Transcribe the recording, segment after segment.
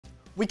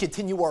We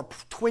continue our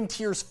Twin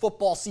Tiers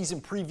football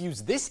season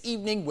previews this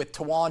evening with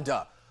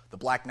Towanda. The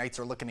Black Knights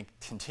are looking to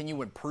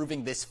continue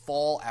improving this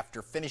fall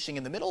after finishing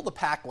in the middle of the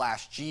pack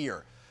last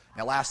year.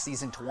 Now, last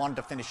season,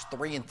 Towanda finished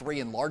 3-3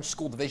 in large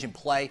school division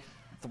play,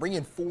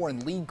 3-4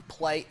 in league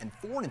play, and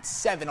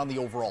 4-7 on the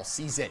overall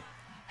season.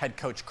 Head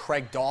coach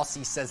Craig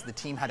Dawsey says the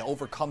team had to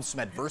overcome some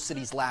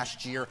adversities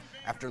last year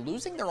after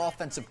losing their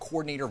offensive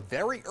coordinator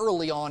very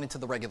early on into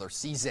the regular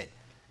season.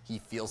 He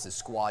feels his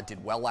squad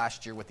did well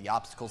last year with the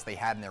obstacles they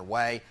had in their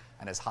way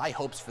and has high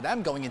hopes for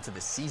them going into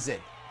the season.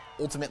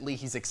 Ultimately,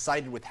 he's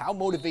excited with how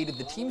motivated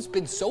the team's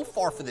been so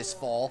far for this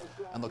fall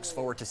and looks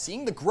forward to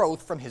seeing the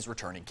growth from his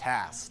returning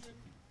cast.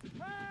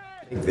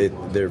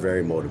 They're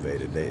very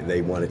motivated.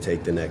 They want to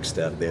take the next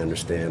step. They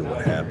understand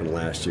what happened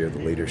last year, the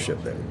leadership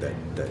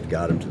that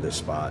got them to this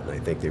spot, and I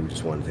think they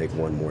just want to take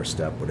one more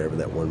step, whatever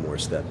that one more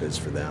step is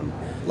for them.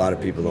 A lot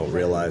of people don't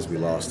realize we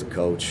lost a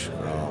coach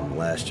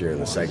last year in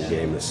the second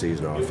game of the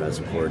season, our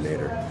offensive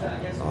coordinator,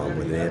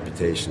 with an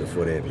amputation, a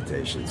foot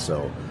amputation.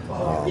 So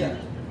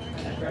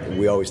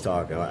we always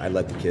talk. I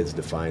let the kids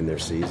define their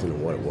season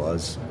and what it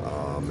was,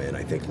 and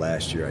I think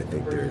last year, I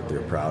think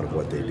they're proud of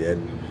what they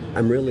did.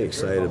 I'm really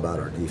excited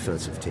about our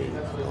defensive team.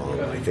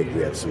 I think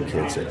we have some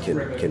kids that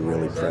can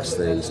really press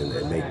things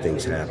and make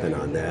things happen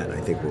on that. And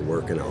I think we're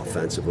working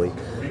offensively.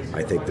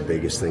 I think the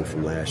biggest thing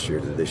from last year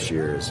to this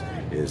year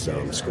is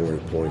scoring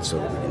points so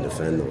that we can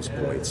defend those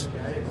points.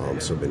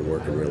 So I've been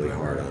working really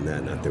hard on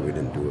that. Not that we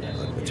didn't do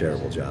a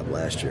terrible job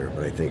last year,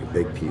 but I think a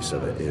big piece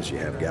of it is you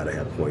have got to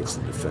have points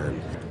to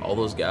defend. All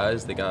those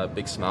guys, they got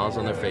big smiles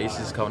on their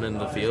faces coming into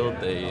the field.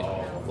 They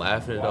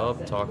laughing it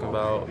up, talking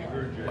about,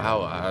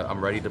 wow,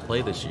 I'm ready to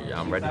play this year.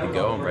 I'm ready to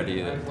go. I'm ready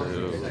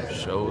to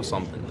show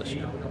something this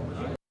year.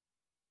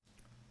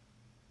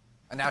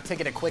 And now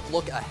taking a quick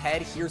look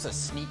ahead, here's a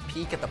sneak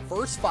peek at the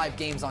first 5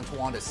 games on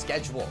Towanda's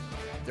schedule.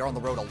 They're on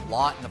the road a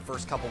lot in the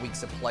first couple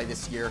weeks of play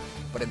this year,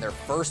 but in their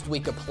first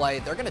week of play,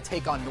 they're going to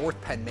take on North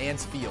Penn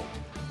Mansfield.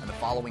 And the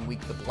following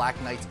week, the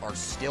Black Knights are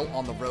still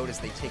on the road as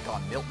they take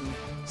on Milton.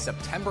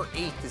 September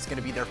 8th is going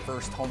to be their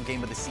first home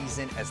game of the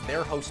season as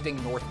they're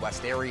hosting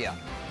Northwest Area.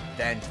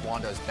 Then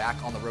Towanda is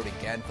back on the road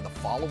again for the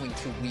following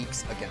 2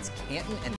 weeks against Canton and